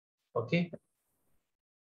Okay.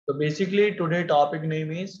 So basically today topic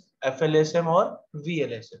name is FLSM or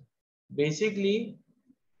VLSM. Basically,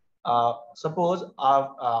 suppose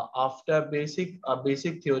after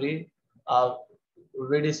basic theory,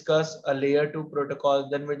 we discuss a layer 2 protocol,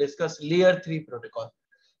 then we discuss layer 3 protocol.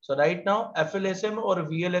 So right now FLSM or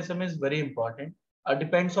VLSM is very important.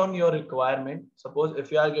 Depends on your requirement. Suppose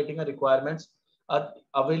if you are getting a requirements,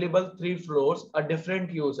 available 3 floors,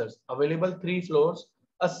 different users, available 3 floors,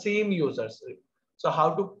 same users. So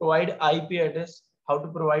how to provide IP address? How to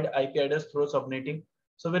provide IP address through subnetting?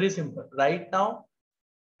 So very simple. Right now,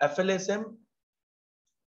 FLSM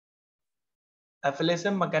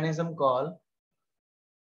mechanism call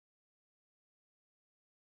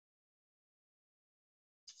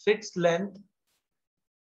fixed length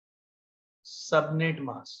subnet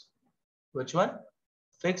mask. Which one?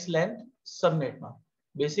 Fixed length subnet mask.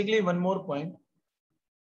 Basically, one more point.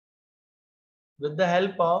 With the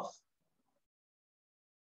help of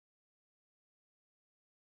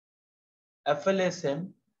FLSM,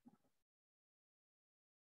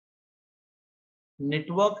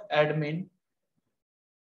 network admin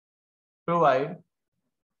provide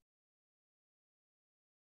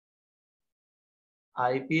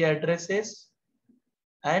IP addresses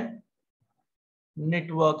and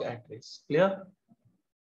network address. Clear?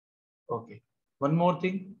 Okay. One more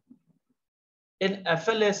thing. In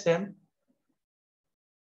FLSM,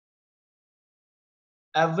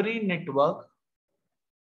 every network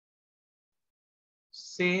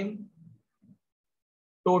same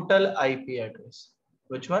total IP address.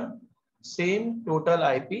 Which one? Same total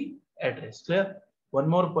IP address. Clear? One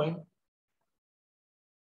more point.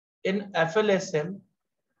 In FLSM,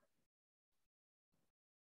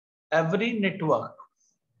 every network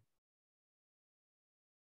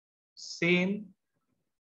same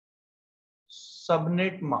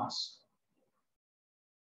subnet mask.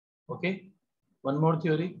 Okay. One more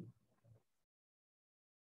theory.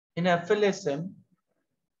 In FLSM,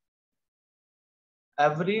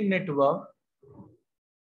 every network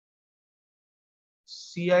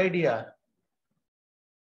CIDR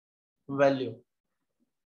value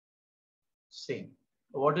same.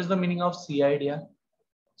 What is the meaning of CIDR?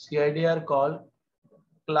 CIDR called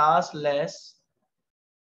classless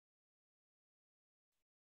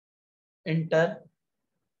inter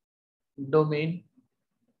domain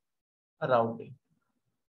routing.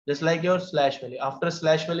 Just like your slash value. After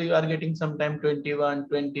slash value, you are getting sometime 21,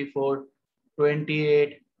 24,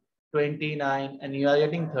 28, 29, and you are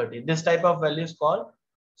getting 30. This type of value is called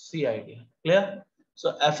CIDR. Clear?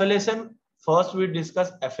 So FLSM, first we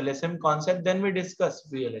discuss FLSM concept, then we discuss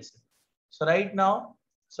VLSM. So right now,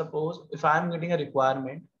 suppose if I am getting a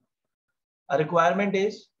requirement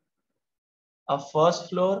is a first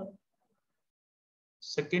floor,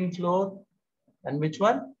 second floor, and which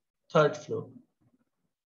one? Third floor.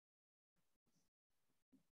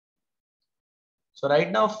 So right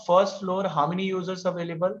now, first floor, how many users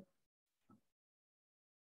available?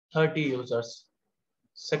 30 users.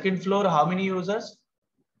 Second floor, how many users?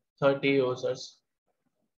 30 users.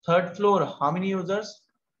 Third floor, how many users?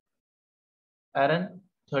 Aaron,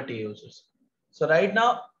 30 users. So right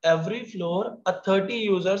now, every floor, a 30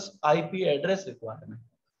 users IP address requirement.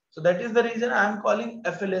 So that is the reason I am calling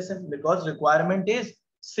FLSM, because requirement is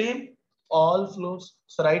same all floors.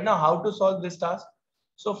 So right now, how to solve this task?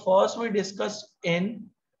 So first we discuss in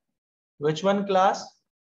which one class?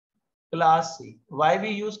 Class C. Why we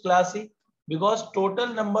use class C? Because total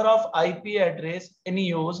number of IP address in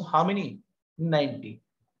use, how many? 90.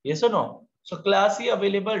 Yes or no? So class C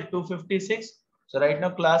available 256. So right now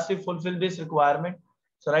class C fulfill this requirement.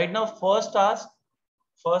 So right now first task,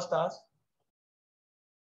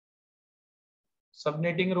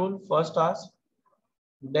 subnetting rule, first task,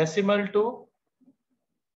 decimal to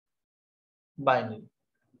binary.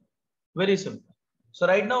 Very simple. So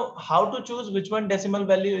right now, how to choose which one decimal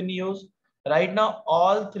value in use? Right now,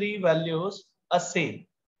 all three values are same.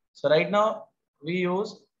 So right now, we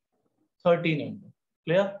use 13 number.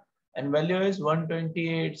 Clear? And value is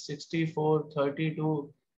 128, 64,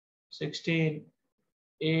 32, 16,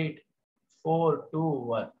 8, 4, 2,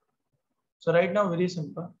 1. So right now, very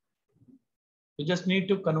simple. You just need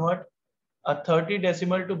to convert a 30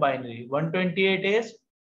 decimal to binary. 128 is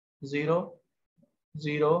 0,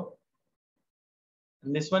 0.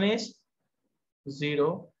 And this one is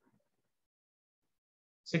 0.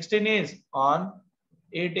 16 is on,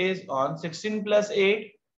 8 is on. 16 plus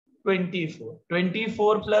 8, 24.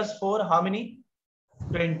 24 plus 4, how many?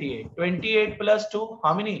 28. 28 plus 2,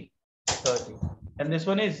 how many? 30. And this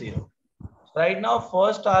one is 0. Right now,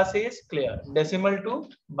 first task is clear. Decimal to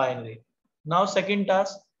binary. Now, second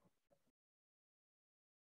task.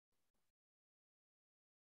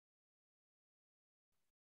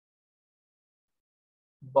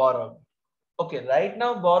 borrow bit. Okay, right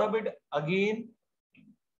now borrow bit again.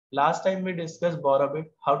 Last time we discussed borrow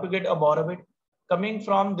bit. How to get a borrow bit? Coming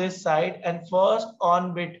from this side and first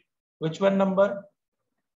on bit. Which one number?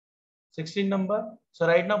 16 number. So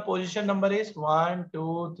right now position number is 1,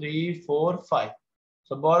 2, 3, 4, 5.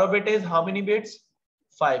 So borrow bit is how many bits?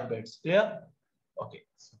 5 bits. Clear? Okay.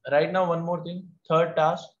 Right now one more thing. Third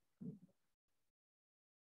task.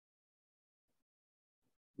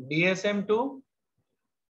 DSM to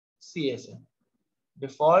CSM.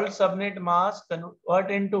 Default subnet mask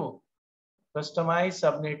convert into customized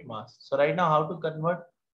subnet mask. So right now how to convert?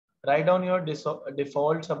 Write down your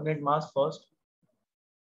default subnet mask first.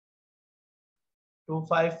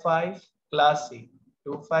 255 class C.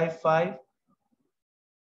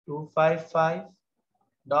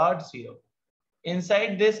 255.0.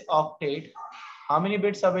 Inside this octet, how many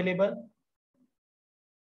bits available?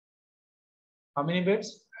 How many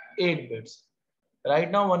bits? 8 bits. Right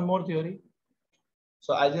now, one more theory.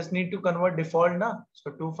 So I just need to convert default now.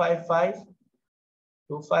 So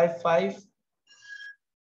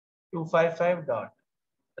 255 dot.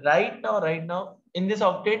 Right now, in this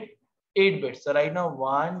octet, 8 bits. So right now,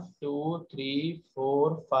 1, 2, 3,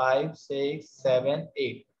 4, 5, 6, 7,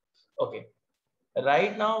 8. Okay.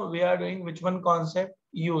 Right now we are doing which one concept?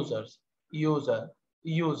 Users. User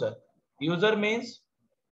means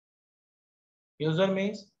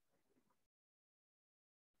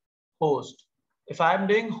host. If I am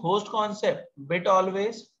doing host concept, bit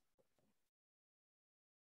always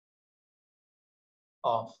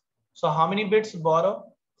off. So how many bits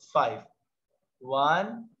borrow? 5.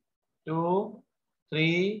 1, 2,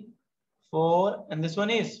 3, 4, and this one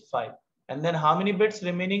is 5. And then how many bits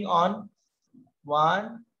remaining on?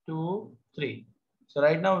 1, 2, 3. So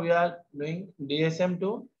right now we are doing DSM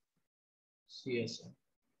to CSM.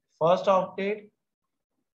 First octet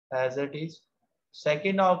as it is,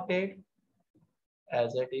 second octet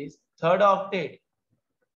as it is, third octet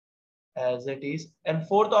as it is, and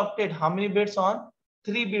fourth octet, how many bits on?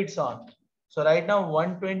 3 bits on. So right now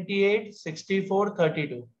 128, 64,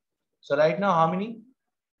 32. So right now how many?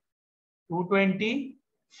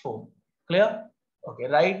 224. Clear? Okay,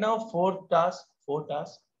 right now fourth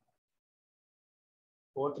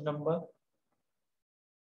number.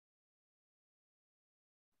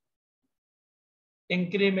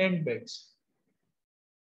 Increment bits.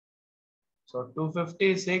 So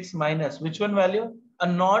 256 minus which one value? A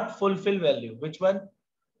not fulfill value. Which one?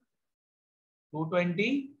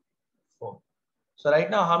 224. So right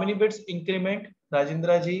now, how many bits increment?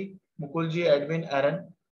 Rajendra ji, Mukul ji, admin,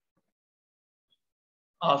 Aaron.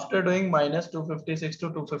 After doing minus 256 to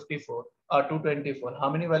 254 or 224, how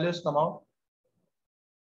many values come out?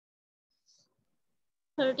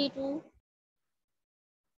 32.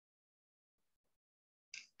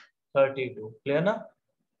 32. Clear na?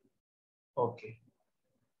 Okay.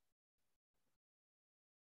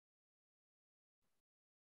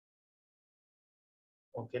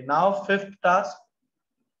 Okay. Now fifth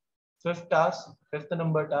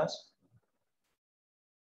number task.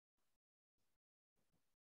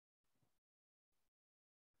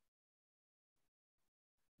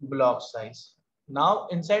 Block size. Now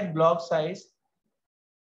inside block size,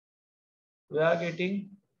 we are getting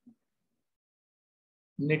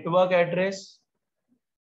network address.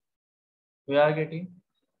 We are getting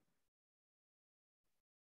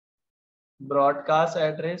broadcast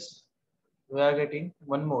address. We are getting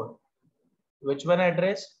one more. Which one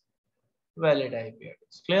address? Valid IP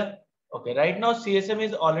address. Clear? Okay. Right now CSM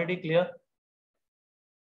is already clear.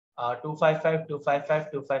 255,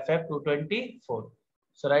 255, 255, 224.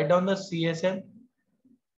 So write down the CSM.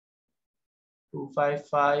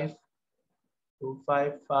 255,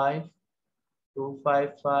 255,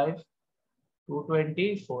 255,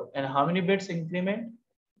 224. And how many bits increment?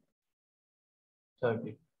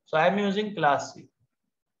 30. So I am using class C.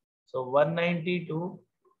 So 192,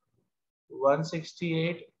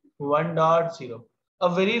 168, 1.0.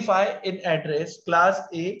 Verify in address class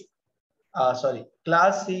A,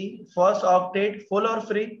 class C, first octet, full or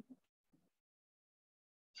free?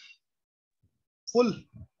 Full.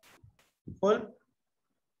 Full.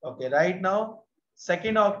 Okay, right now,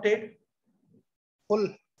 second octet?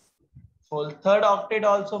 Full. Full. Third octet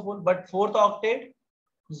also full, but fourth octet?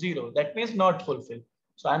 0. That means not fulfilled.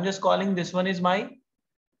 So I'm just calling this one is my,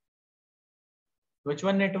 which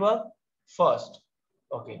one network? First.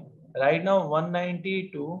 Okay. Right now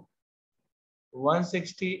 192,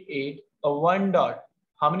 168, a 1 dot.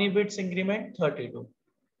 How many bits increment? 32.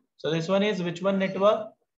 So this one is which one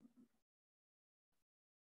network?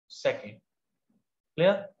 Second.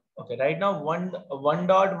 Clear? Okay. Right now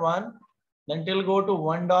 1.1, then till go to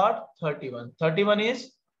 1.31. 31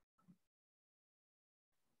 is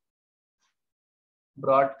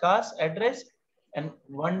broadcast address, and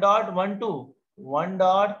 1.12.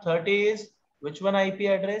 1.30 is which one IP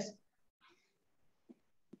address?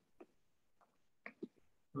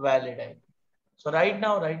 Valid IP. So right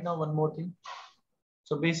now, one more thing.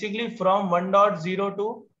 So basically from 1.0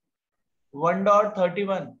 to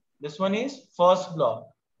 1.31, this one is first block.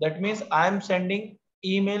 That means I am sending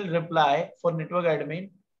email reply for network admin.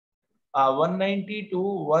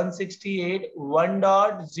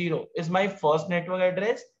 192.168.1.0 is my first network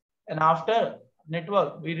address, and after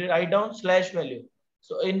network we write down slash value.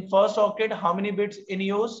 So in first octet, how many bits in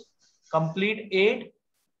use? Complete 8,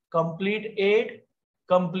 complete 8,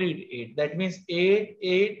 complete 8. That means 8,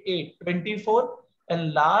 8, 8, 24.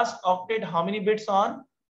 And last octet, how many bits on?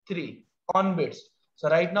 3 on bits. So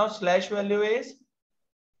right now slash value is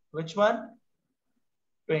which one?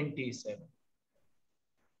 27.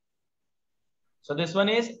 So this one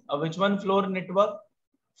is which one floor network?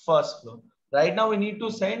 First floor. Right now we need to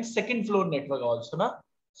send second floor network also, na?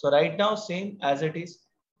 So right now same as it is.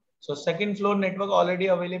 So second floor network already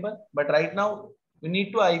available, but right now we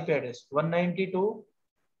need to IP address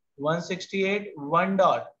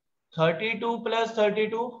 192.168.1.32 plus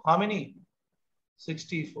 32. How many?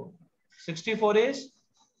 64. 64 is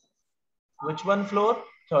which one floor?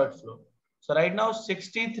 Third floor. So right now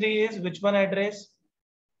 63 is which one address?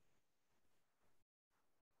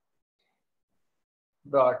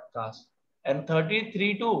 Broadcast. And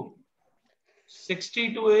 33 to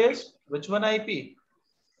 62 is which one IP?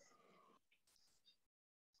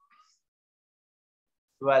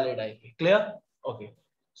 Valid IP. Clear? Okay.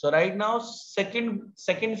 So right now second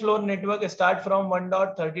floor network start from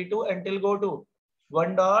 1.32 until go to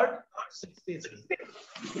 1.63.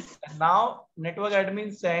 And now network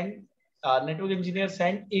admin send network engineer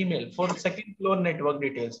send email for second floor network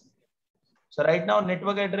details. So right now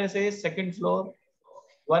network address is second floor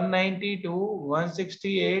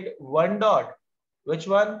 192.168 1 dot which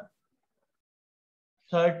one?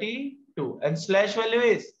 32, and slash value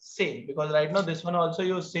is same because right now this one also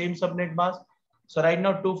use same subnet mask. So right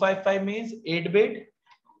now 255 means 8 bit,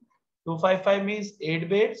 255 means 8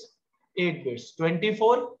 bits, 8 bits,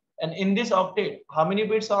 24, and in this octet how many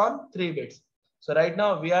bits on? 3 bits. So right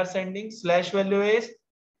now we are sending slash value is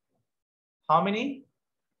how many?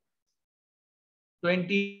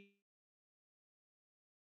 20.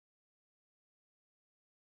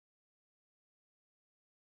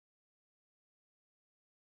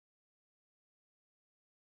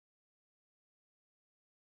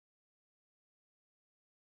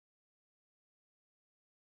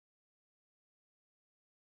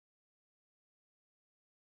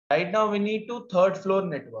 Right now we need to third floor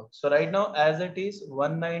network. So right now as it is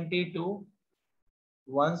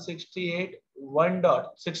 192.168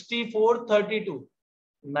 1.6432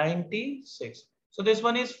 96. So this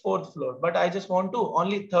one is fourth floor, but I just want to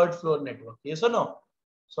only third floor network. Yes or no?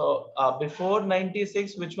 So before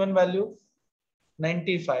 96, which one value?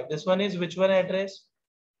 95. This one is which one address?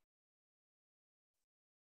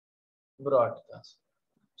 Broadcast.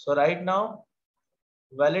 So right now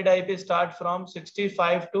valid IP start from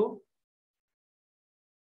 65 to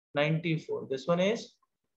 94. This one is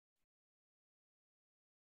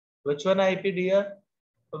which one IP, dear?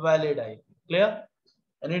 Valid IP. Clear?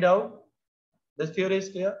 Any doubt? This theory is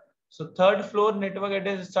clear. So third floor network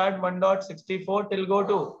address start 1.64 till go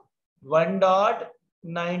to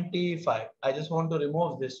 1.95. I just want to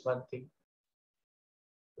remove this one thing.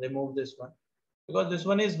 Remove this one because this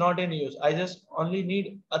one is not in use. I just only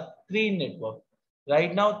need a 3 network.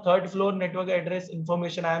 Right now third floor network address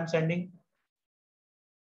information I am sending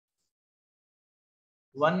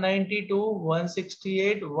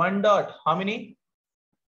 192.168 1 dot how many?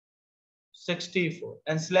 64,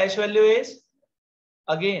 and slash value is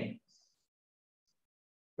again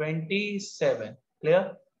 27.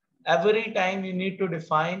 Clear? Every time you need to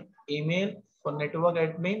define email for network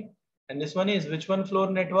admin, and this one is which one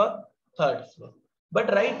floor network? Third floor.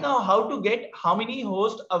 But right now how to get how many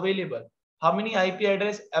hosts available, how many IP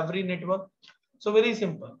address every network? So very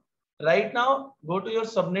simple. Right now go to your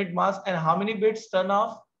subnet mask and how many bits turn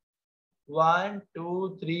off? 1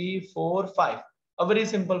 2 3 4 5. A very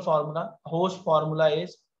simple formula. Host formula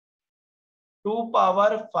is 2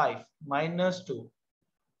 power 5 minus 2.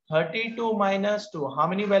 32 minus 2. How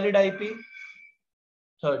many valid IP?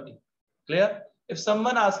 30. Clear? If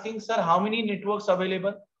someone asking, sir, how many networks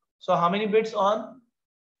available? So how many bits on?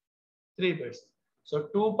 3 bits. So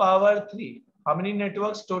 2 power 3. How many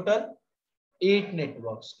networks total? 8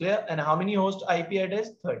 networks. Clear? And how many host IP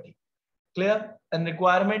address? 30. Clear? And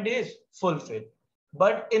requirement is fulfilled.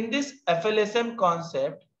 But in this FLSM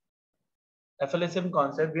concept,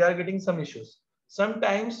 we are getting some issues.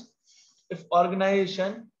 Sometimes if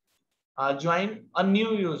organization join a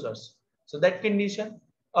new users. So that condition,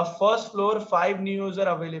 a first floor 5 new user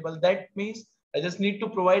available. That means I just need to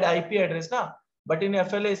provide IP address now. But in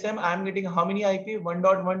FLSM, I am getting how many IP?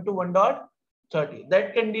 1.1 to 1.30.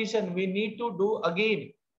 That condition we need to do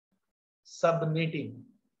again, subnetting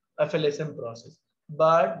FLSM process.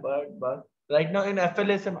 But right now in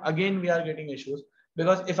FLSM again we are getting issues,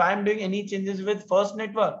 because if I am doing any changes with first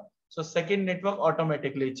network, so second network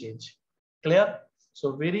automatically change. Clear?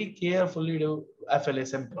 So very carefully do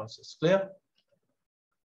FLSM process. Clear?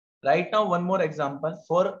 Right now one more example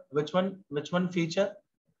for which one feature.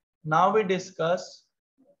 Now we discuss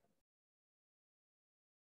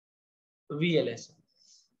VLSM.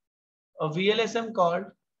 A VLSM called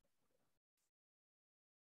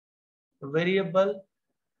variable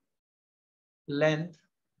length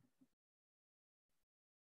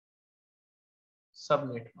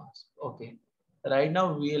subnet mask. Okay. Right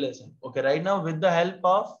now VLSM. Okay. Right now with the help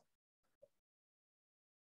of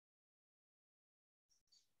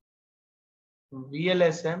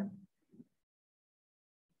VLSM,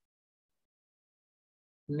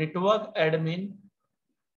 network admin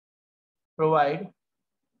provide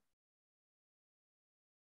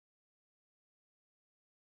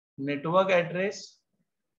network address,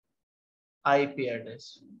 IP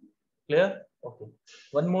address. Clear? Okay.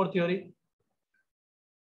 One more theory.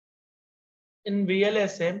 In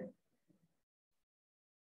VLSM,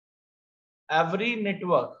 every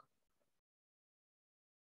network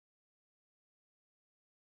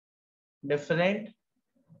different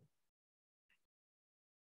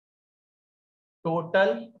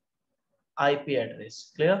total IP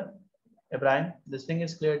address. Clear? Brian, this thing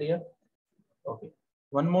is clear here. Okay.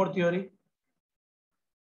 One more theory.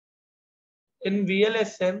 In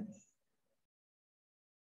VLSM,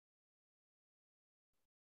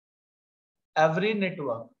 every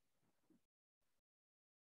network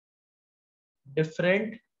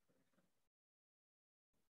different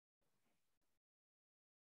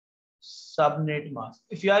subnet mask.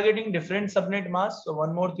 If you are getting different subnet mask, so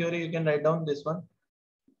one more theory, you can write down this one.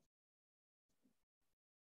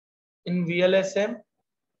 In VLSM,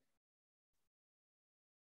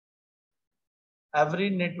 every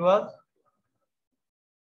network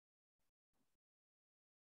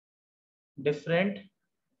different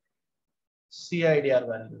CIDR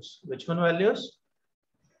values. Which one values?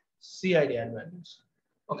 CIDR values.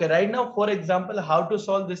 Okay, right now, for example, how to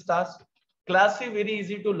solve this task? Class C very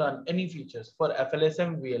easy to learn any features for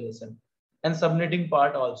FLSM, VLSM, and subnetting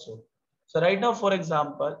part also. So right now, for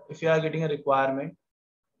example, if you are getting a requirement,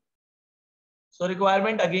 so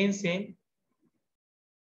requirement again same.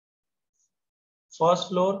 First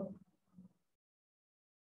floor,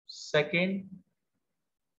 second,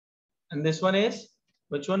 and this one is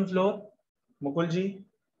which one floor? Mukulji,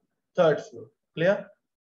 third floor. Clear?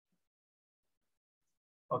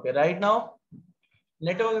 Okay, right now,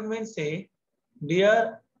 network admin say,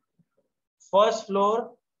 dear first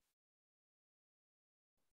floor,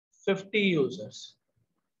 50 users.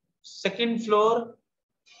 Second floor,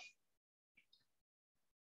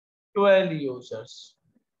 12 users.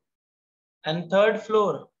 And third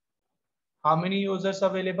floor, how many users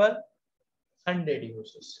available? 100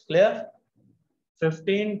 users. Clear?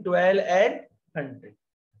 15, 12, and 100.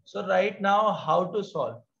 So right now, how to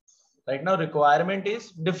solve? Right now, requirement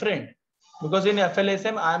is different, because in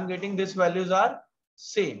FLSM, I am getting these values are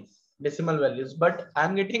same decimal values, but I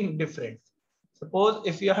am getting different. Suppose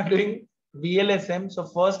if you are doing VLSM, so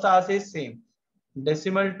first task is same,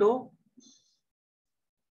 decimal to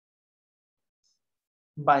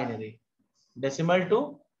binary, decimal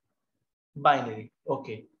to binary.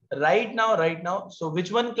 Okay. Right now, so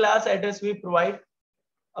which one class address we provide?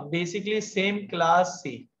 Basically same class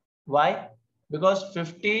C. Why? Because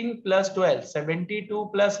 15 plus 12, 72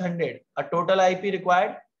 plus 100, a total IP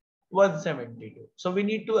required 172. So we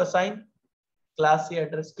need to assign class C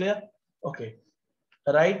address. Clear? Okay.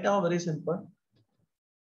 Right now, very simple.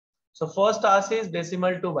 So first task is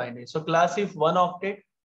decimal to binary. So class if 1 octet,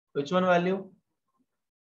 which one value?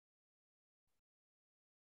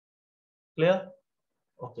 Clear?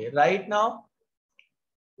 Okay. Right now,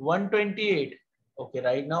 128. Okay.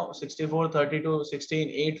 Right now, 64, 32, 16,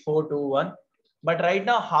 8, 4, 2, 1. But right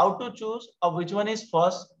now, how to choose which one is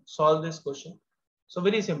first? Solve this question. So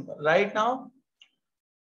very simple. Right now,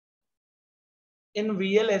 in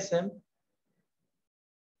VLSM,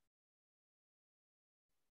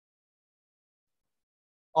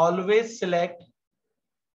 always select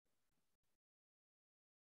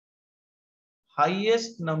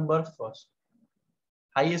highest number first.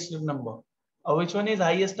 Highest number. Which one is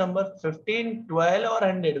highest number? 15, 12 or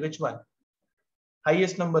 100? Which one?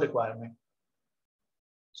 Highest number requirement.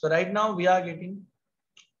 So right now we are getting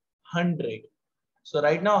 100. So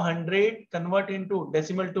right now 100 convert into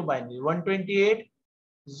decimal to binary. 128,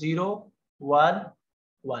 0, 1,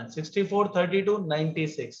 1. 64, 32,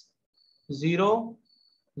 96. 0,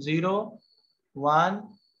 0, 1,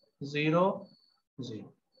 0,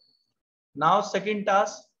 0. Now second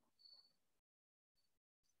task.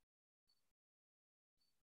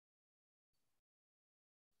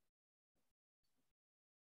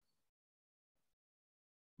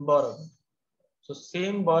 Borrow bit. So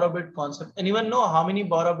same borrow bit concept. Anyone know how many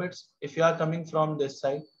borrow bits if you are coming from this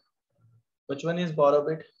side? Which one is borrow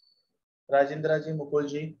bit? Rajendra ji, Mukul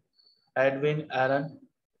ji, Edwin, Aaron.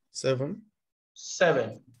 7.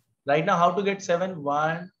 7. Right now, how to get 7?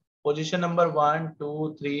 1, position number 1,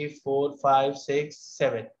 2, 3, 4, 5, 6,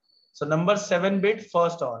 7. So number 7 bit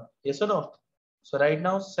first on. Yes or no? So right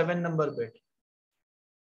now 7 number bit.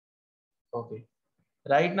 Okay.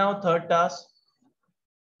 Right now third task.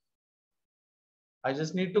 I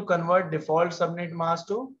just need to convert default subnet mask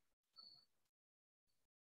to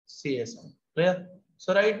CSM. Clear?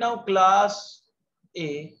 So right now class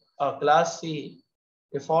A or class C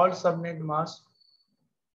default subnet mask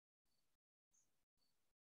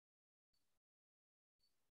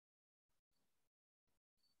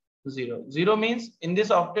 0. 0 means in this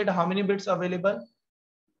octet how many bits available?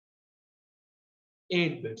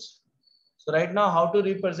 8 bits. So right now how to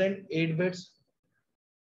represent 8 bits?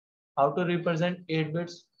 How to represent 8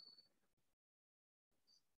 bits?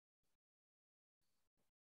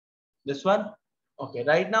 This one? Okay,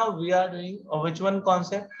 right now we are doing which one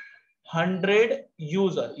concept? 100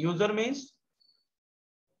 user. User means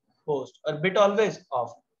host or bit always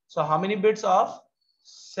off. So how many bits off?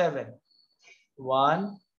 7.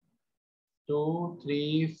 1, 2,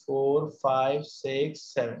 3, 4, 5, 6,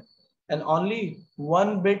 7. And only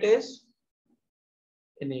one bit is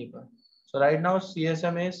enable. So right now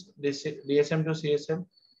CSM is DSM to CSM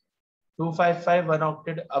 255 1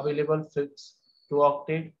 octet available fixed 2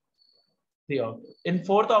 octet 3 octet. In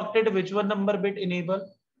fourth octet, which one number bit enable?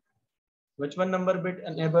 Which one number bit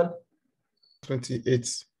enable?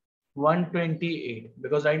 28. 128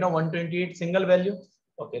 because right now 128 single value.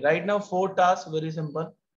 Okay, right now 4 tasks very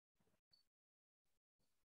simple.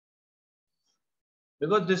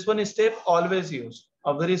 Because this one is step always use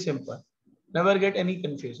a very simple. Never get any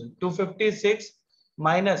confusion. 256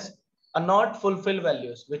 minus a not fulfill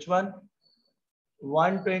values. Which one?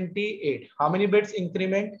 128. How many bits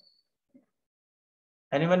increment?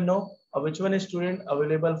 Anyone know? Or which one is student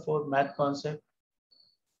available for math concept?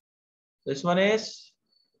 This one is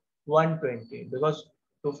 120 because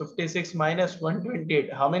 256 minus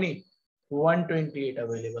 128. How many? 128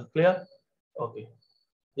 available. Clear? Okay.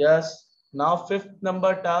 Yes. Now fifth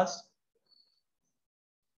number task.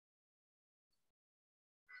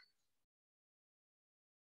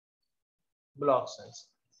 Block size.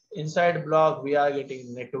 Inside block, we are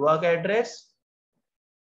getting network address.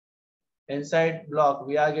 Inside block,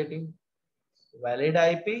 we are getting valid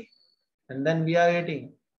IP. And then we are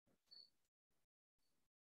getting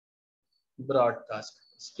broadcast.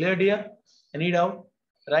 It's clear, dear? Any doubt?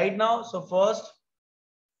 Right now, so first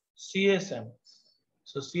CSM.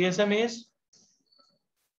 So CSM is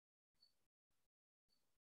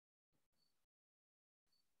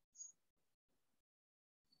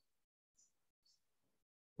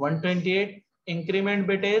 (128). Increment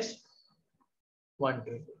bit is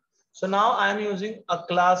 120. So now I am using a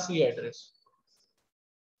class C address.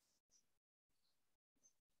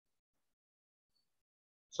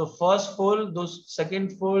 So first full, those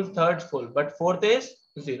second full, third full, but fourth is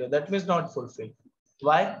 0. That means not fulfilled.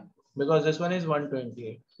 Why? Because this one is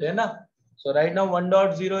 128. Clear na? So right now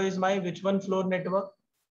 1.0 is my which one floor network?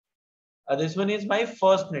 This one is my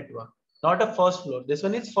first network, not a first floor. This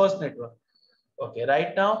one is first network. Okay,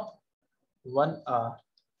 right now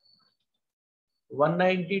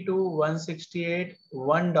 192, 168,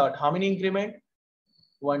 1 dot. How many increment?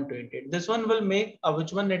 128. This one will make a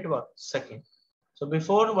which one network? Second. So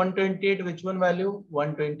before 128, which one value?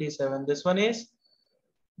 127. This one is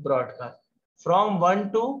broadcast. From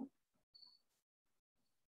 1 to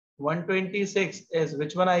 126 is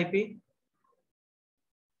which one IP?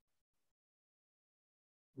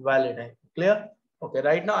 Valid IP. Clear? Okay,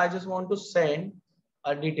 right now I just want to send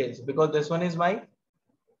details because this one is my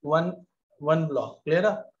one block.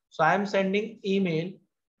 Clear? So I am sending email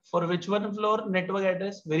for which one floor network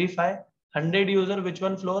address? Verify 100 user, which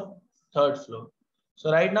one floor? Third floor.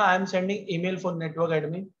 So right now I am sending email for network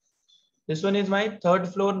admin. This one is my third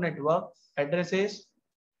floor network. Address is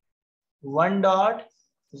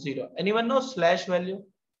 1.0. Anyone know slash value?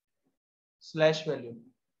 Slash value.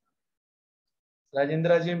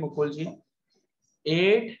 Rajendra ji, Mukul ji.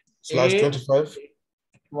 8, Slash 8, 25.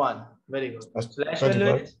 1. Very good. Slash Slash value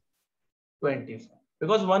 25. is 25.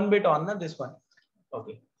 Because one bit on na, this one.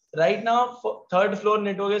 Okay. Right now, third floor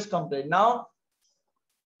network is complete. Now,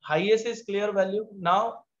 highest is clear value.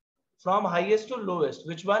 Now, from highest to lowest,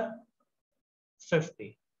 which one?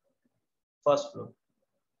 50. First floor.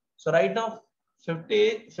 So right now,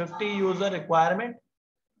 50 user requirement.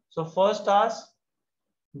 So first task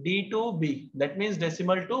D to B. That means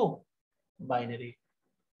decimal to binary.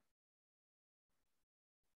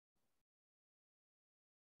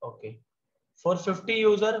 Okay. For 50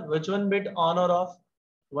 user, which one bit on or off?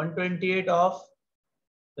 128 off.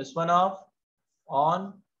 This one off.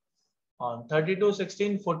 On. 32,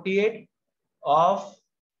 16, 48 off.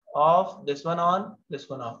 This one on. This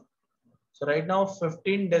one off. So right now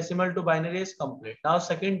 15 decimal to binary is complete. Now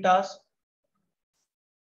second task.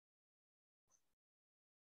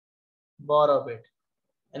 Borrow bit.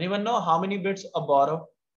 Anyone know how many bits a borrow?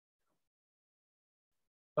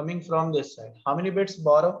 Coming from this side. How many bits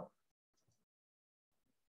borrow?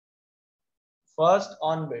 First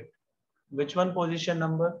on bit. Which one position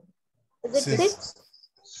number? Is it 6?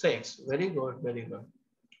 6. Very good. Very good.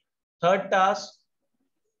 Third task.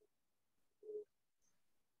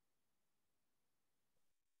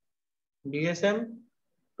 DSM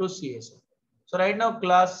to CSM. So right now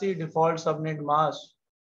class C default subnet mask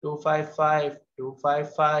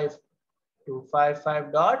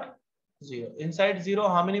 255.255.0. Inside 0,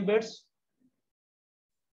 how many bits?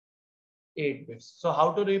 8 bits. So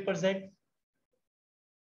how to represent?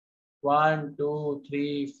 1, 2,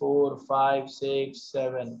 3, 4, 5, 6,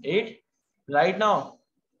 7, 8. Right now,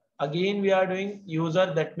 again we are doing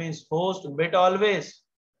user, that means host bit always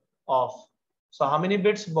off. So how many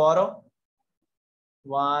bits borrow?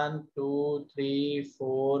 1, 2, 3,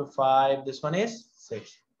 4, 5. This one is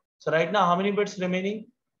 6. So right now, how many bits remaining?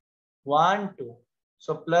 1, 2.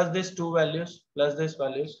 So plus this 2 values, plus this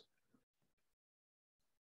values.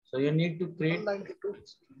 So you need to create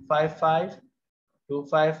 55,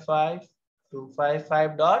 255,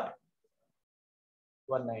 255 dot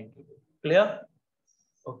 192. Clear?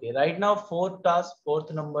 Okay. Right now, fourth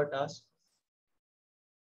number task.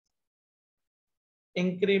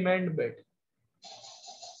 Increment bit.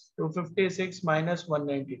 256 minus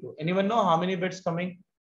 192. Anyone know how many bits coming?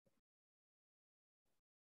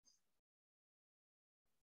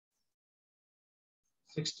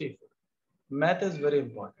 64. Math is very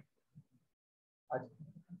important.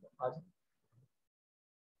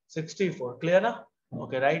 64. Clear na?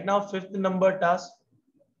 Okay. Right now, fifth number task.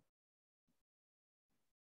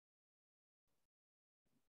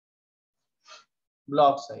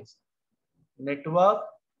 Block size. Network.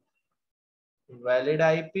 Valid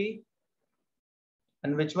IP.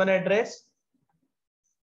 And which one address?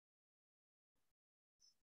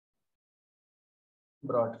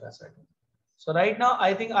 Broadcast address. So right now,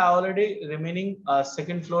 I think I already remaining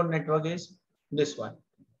second floor network is this one.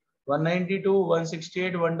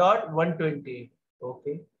 192.168.1.128.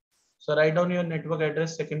 Okay. So write down your network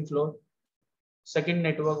address, second floor. Second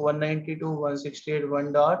network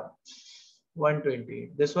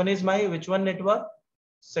 192.168.1.128. This one is my which one network?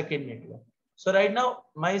 Second network. So right now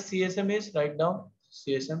my CSM is, write down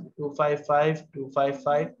CSM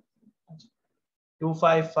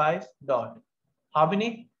 255 dot. How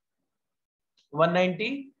many?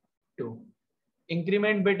 192.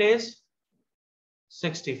 Increment bit is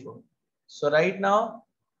 64. So right now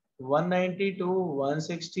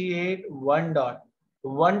 192.168 1 dot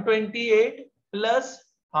 128 plus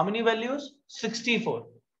how many values? 64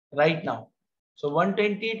 right now. So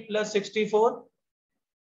 128 plus 64,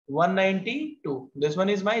 192. This one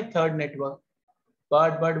is my third network.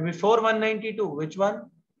 But before 192, which one?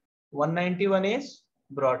 191 is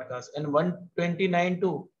broadcast and 129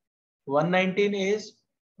 to 119 is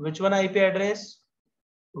which one IP address?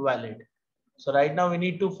 Valid. So right now we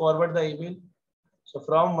need to forward the email. So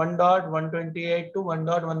from 1.128 to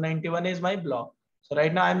 1.191 is my block. So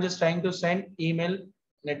right now I'm just trying to send email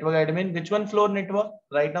network admin. Which one floor network?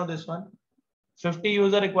 Right now this one. 50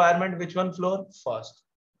 user requirement. Which one floor? First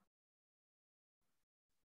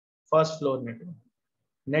floor network.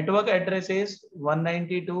 Network address is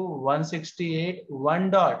 192.168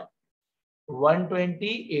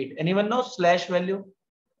 1.128. Anyone know slash value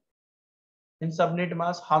in subnet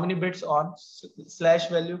mask? How many bits on slash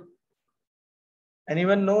value?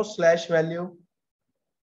 Anyone know slash value?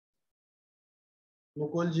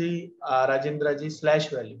 Mukul ji, Rajendra ji, slash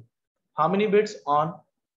value. How many bits on?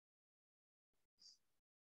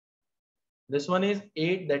 This one is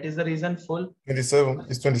 8. That is the reason full. 27.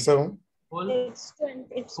 It's 27. It's 20.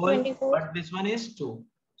 It's Full, 24. but this one is 2.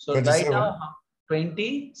 So 27. right now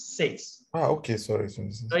 26. Okay, sorry.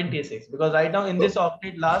 26. Because right now in this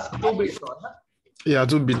octet last 2 bits on. Huh? Yeah,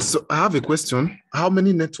 2 bits. So I have a question. How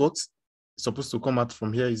many networks supposed to come out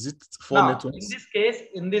from here? Is it 4 Now, networks?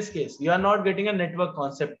 in this case, you are not getting a network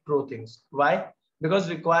concept pro things. Why? Because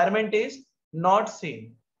requirement is not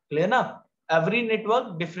same. Clear now? Every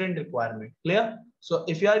network different requirement. Clear? So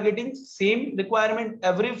if you are getting same requirement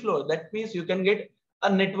every floor, that means you can get a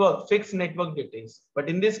network, fixed network details. But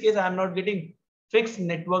in this case, I am not getting fixed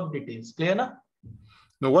network details. Clear now?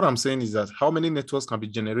 No, what I'm saying is that how many networks can be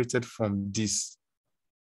generated from this?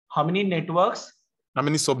 How many networks? How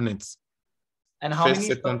many subnets? And how many?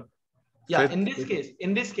 Yeah, first, in this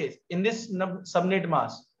case, in this subnet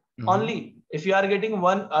mask, mm-hmm. only if you are getting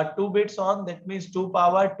 1 or 2 bits on, that means 2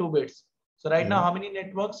 power 2 bits. So right now, how many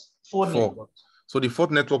networks? 4 networks. So the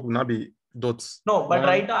 4th network will now be dots. No, but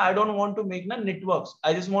right now I don't want to make networks.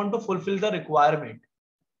 I just want to fulfill the requirement.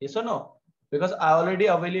 Yes or no? Because I already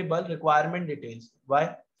available requirement details.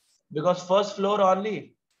 Why? Because first floor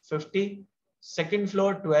only 50, second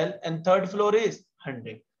floor 12, and third floor is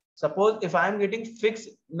 100. Suppose if I am getting fixed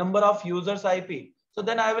number of users IP, so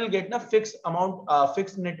then I will get a fixed amount,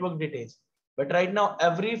 fixed network details. But right now,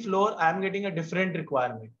 every floor I am getting a different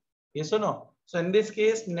requirement. Yes or no? So in this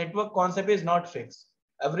case, network concept is not fixed.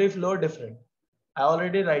 Every floor different. I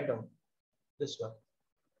already write down this one.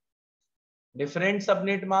 Different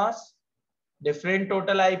subnet mask, different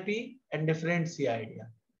total IP, and different CID.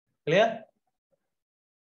 Clear?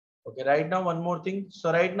 Okay, right now one more thing.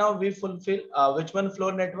 So right now we fulfill which one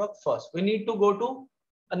floor network first. We need to go to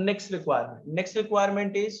a next requirement. Next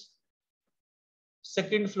requirement is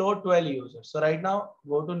second floor 12 users. So right now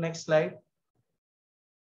go to next slide.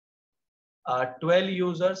 12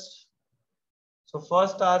 users. So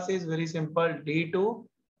first task is very simple. D to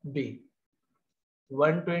B.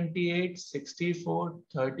 128, 64,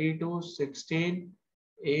 32, 16,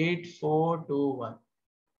 8, 4, 2, 1.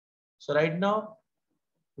 So right now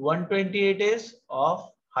 128 is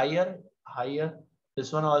of higher.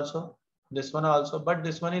 This one also, but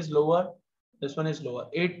this one is lower. This one is lower.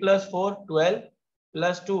 8 plus 4, 12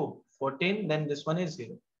 plus 2, 14. Then this one is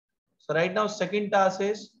 0. So right now second task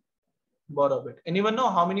is borrow bit. Anyone know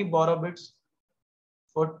how many borrow bits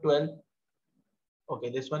for 12? Okay,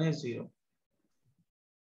 this one is 0.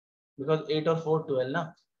 Because 8 or 4, 12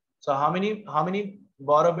 na. So how many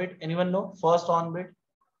borrow bit? Anyone know? First on bit?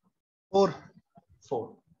 4.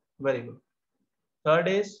 4. Very good. Third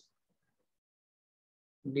is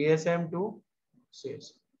DSM to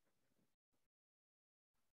CS.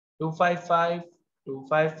 255,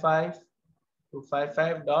 255,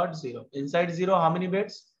 255.0. Inside 0, how many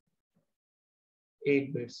bits?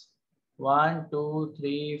 8 bits. 1, 2,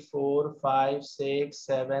 3, 4, 5, 6,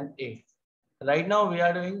 7, 8. Right now we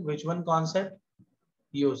are doing which one concept?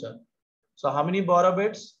 User. So how many borrow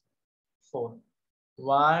bits? 4.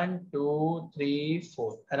 1, 2, 3,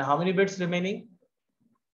 4. And how many bits remaining?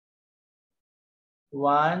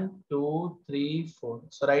 1, 2, 3, 4.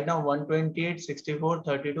 So right now 128, 64,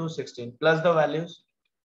 32, 16 plus the values.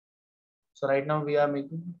 So right now we are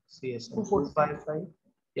making CSM 255.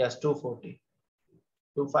 Yes, 240.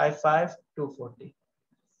 255, 240.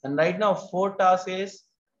 And right now 4 task is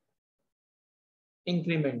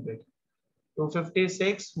increment bit.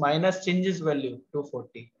 256 minus changes value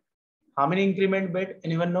 240. How many increment bit?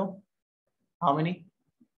 Anyone know? How many?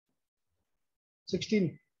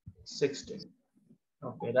 16. 16.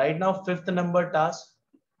 Okay, right now 5th number task.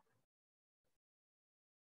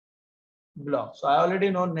 Block. So I already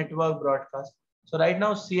know network broadcast. So right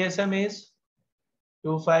now CSM is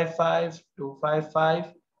 255,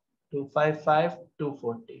 255, 255,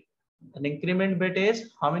 240. And increment bit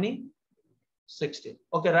is how many? 16.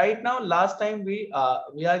 Okay, right now last time we are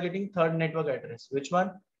getting third network address. Which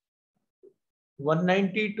one?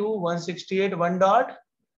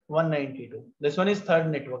 192.168.1.192. This one is third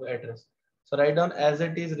network address. So write down as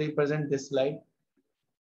it is, represent this slide.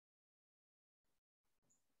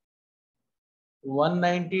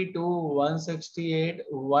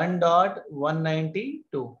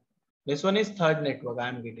 192.168.1.192. This one is third network I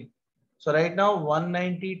am getting. So right now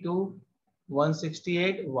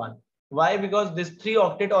 192.168.1. Why? Because this 3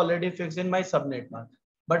 octet already fixed in my subnet mask.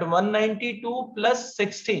 But 192 plus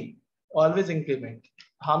 16 always increment.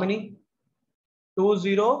 How many?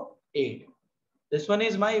 208. This one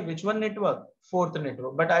is my which one network? 4th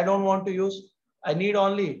network. But I don't want to use. I need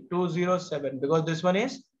only 207 because this one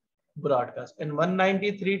is broadcast. And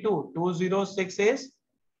 193 to 206 is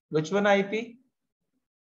which one IP?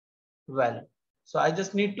 Valid. So I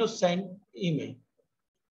just need to send email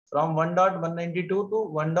from 1.192 to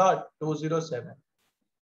 1.207.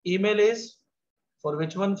 Email is for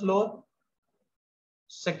which one floor?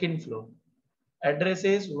 second floor. Address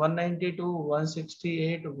is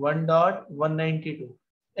 192.168.1.192.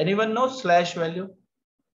 Anyone know slash value?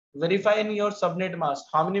 Verify in your subnet mask.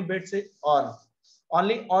 How many bits is on?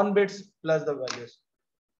 Only on bits plus the values.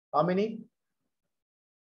 How many?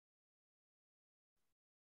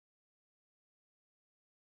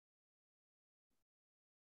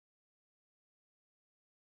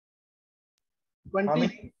 How 20.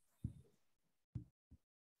 many?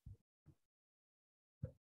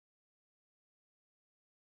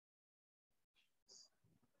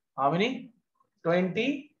 How many?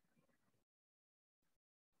 20?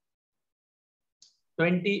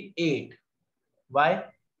 28. Why?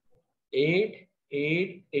 8,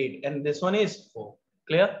 8, 8. And this one is 4.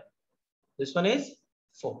 Clear? This one is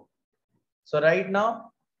 4. So right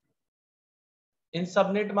now, in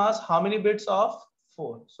subnet mask, how many bits of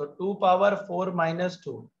 4? So 2 power 4 minus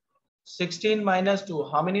 2. 16 minus 2.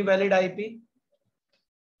 How many valid IP?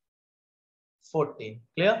 14.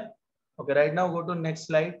 Clear? Okay, right now go to next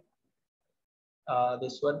slide.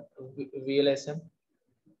 This one, VLSM.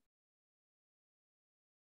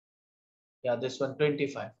 Yeah, this one,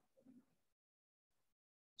 25.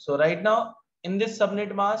 So right now, in this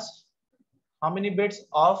subnet mask, how many bits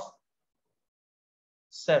of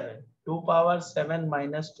 7? 2 power 7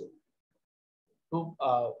 minus 2.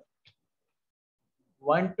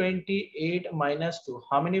 128 minus 2.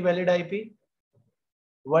 How many valid IP?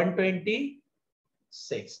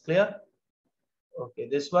 126. Clear? Okay,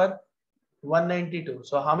 this one 192.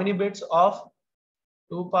 So how many bits of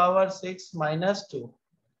 2 power 6 minus 2?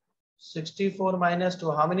 64 minus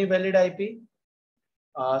 2. How many valid IP?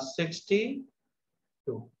 62.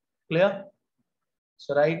 Clear?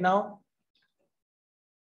 So right now,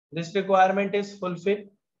 this requirement is fulfilled.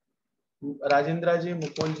 Rajendra ji,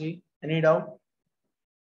 Mukul ji, any doubt?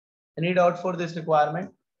 Any doubt for this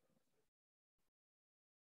requirement?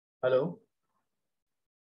 Hello?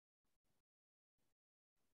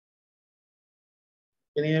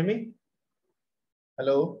 Can you hear me?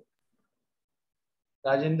 Hello?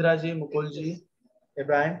 Rajendra ji, Mukul ji,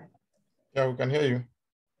 Ibrahim? Yeah, we can hear you.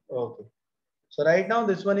 Okay. So right now,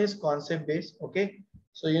 this one is concept based. Okay.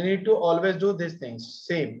 So you need to always do these things.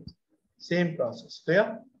 Same process.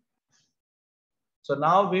 Clear? So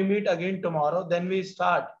now we meet again tomorrow. Then we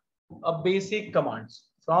start a basic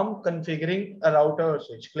commands from configuring a router or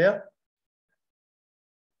switch. Clear?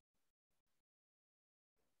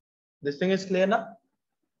 This thing is clear now?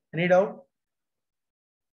 Any doubt?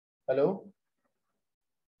 Hello?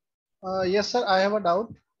 Yes, sir. I have a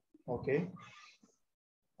doubt. Okay.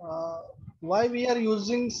 Why we are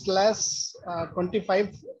using slash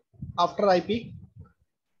 25 after IP?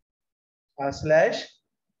 Slash?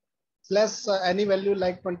 Slash any value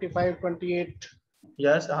like 25, 28.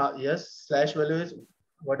 Yes. Yes. Slash value is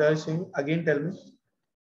what are you saying? Again, tell me.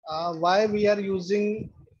 Why we are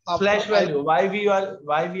using Slash after value. Why we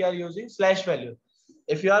are using slash value?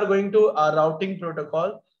 If you are going to a routing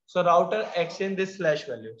protocol, so router exchange this slash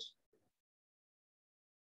values.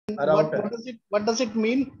 A router. What does it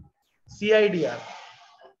mean? CIDR.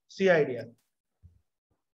 CIDR.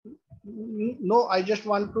 No, I just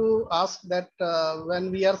want to ask that when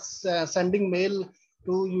we are sending mail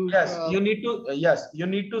to you. Yes, you need to. Yes, you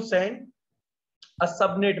need to send a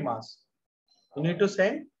subnet mask. You need to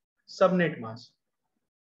send subnet mask.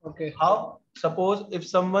 Okay. How? Suppose if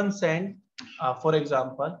someone send, for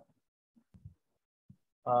example,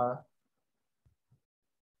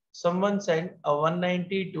 someone sent a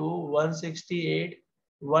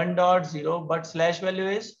 192.168.1.0, but slash value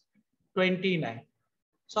is 29.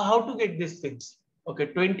 So how to get these things? Okay,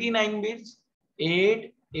 29 means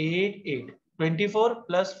 8, 8, 8. 24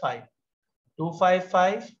 plus 5.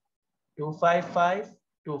 255, 255,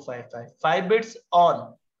 255. 5 bits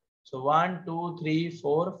on. So 1, 2, 3,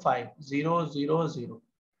 4, 5. 0, 0, 0.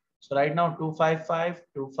 So right now 255,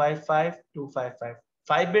 255, 255.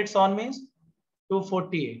 5 bits on means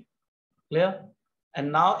 248. Clear?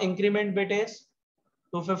 And now increment bit is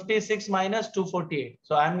 256 minus 248.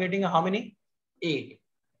 So I'm getting how many? 8.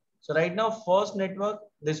 So right now, first network,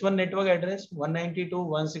 this one network address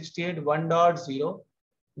 192.168.1.0.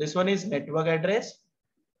 This one is network address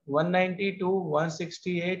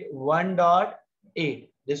 192.168.1.8.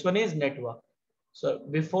 This one is network. So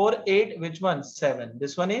before 8, which one? 7.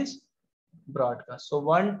 This one is broadcast. So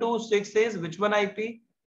 126 is which one IP?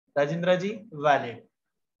 Rajendra ji, valid.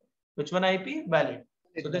 Which one IP? Valid.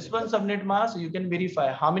 So this one subnet mask, you can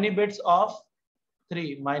verify how many bits of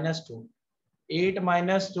 3 minus 2. 8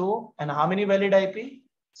 minus 2, and how many valid IP?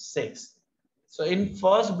 6. So in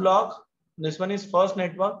first block, this one is first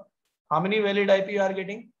network. How many valid IP you are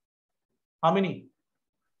getting? How many?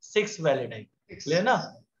 6 valid IP. Clear na?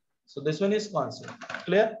 So this one is concept.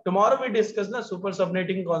 Clear? Tomorrow we discuss na super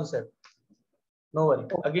subnetting concept. No worry.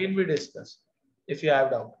 Again we discuss if you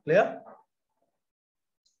have doubt. Clear?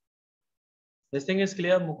 This thing is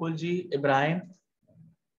clear. Mukul ji, Ibrahim,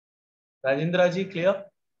 Rajendra ji, clear?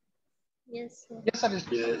 Yes, sir. Yes,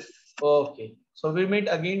 sir. Yes. Okay. So we meet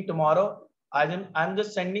again tomorrow. I'm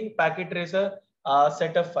just sending packet tracer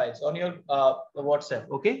set of files on your WhatsApp.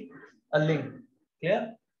 Okay, a link.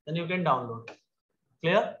 Clear? Then you can download.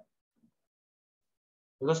 Clear?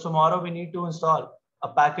 Because tomorrow we need to install a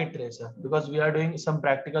packet tracer because we are doing some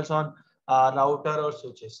practicals on router or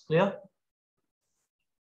switches. Clear?